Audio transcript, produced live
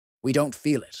We don't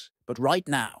feel it, but right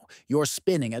now, you're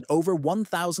spinning at over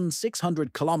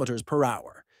 1,600 kilometers per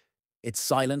hour. It's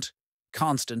silent,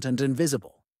 constant, and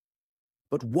invisible.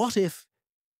 But what if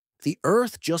the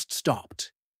Earth just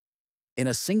stopped? In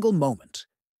a single moment,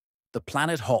 the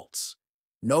planet halts.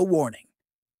 No warning,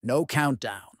 no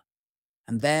countdown.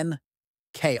 And then,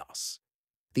 chaos.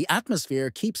 The atmosphere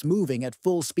keeps moving at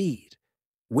full speed.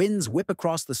 Winds whip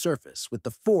across the surface with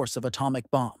the force of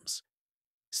atomic bombs.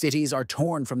 Cities are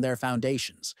torn from their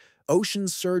foundations.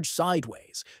 Oceans surge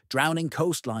sideways, drowning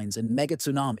coastlines in mega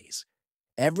tsunamis.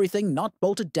 Everything not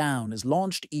bolted down is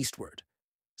launched eastward.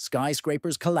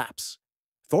 Skyscrapers collapse.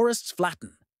 Forests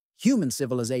flatten. Human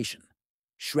civilization.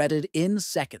 Shredded in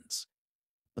seconds.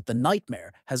 But the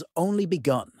nightmare has only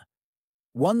begun.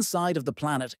 One side of the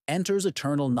planet enters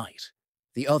eternal night.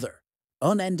 The other,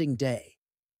 unending day.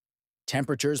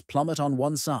 Temperatures plummet on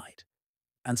one side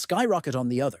and skyrocket on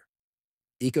the other.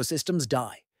 Ecosystems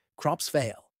die. Crops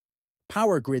fail.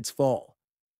 Power grids fall.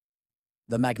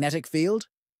 The magnetic field?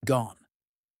 Gone.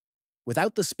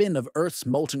 Without the spin of Earth's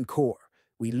molten core,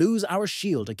 we lose our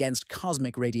shield against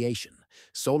cosmic radiation.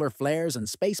 Solar flares and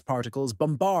space particles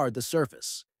bombard the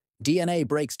surface. DNA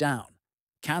breaks down.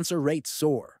 Cancer rates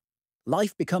soar.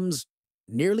 Life becomes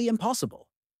nearly impossible.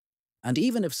 And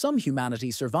even if some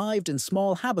humanity survived in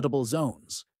small habitable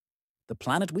zones, the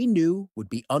planet we knew would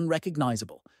be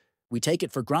unrecognizable. We take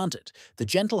it for granted, the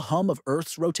gentle hum of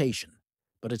Earth's rotation.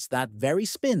 But it's that very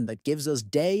spin that gives us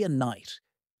day and night,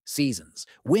 seasons,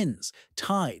 winds,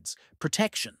 tides,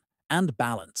 protection, and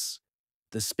balance.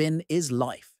 The spin is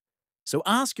life. So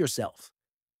ask yourself,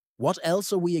 what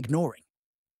else are we ignoring?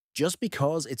 Just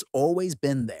because it's always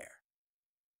been there.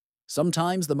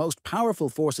 Sometimes the most powerful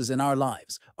forces in our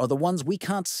lives are the ones we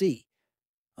can't see,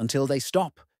 until they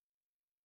stop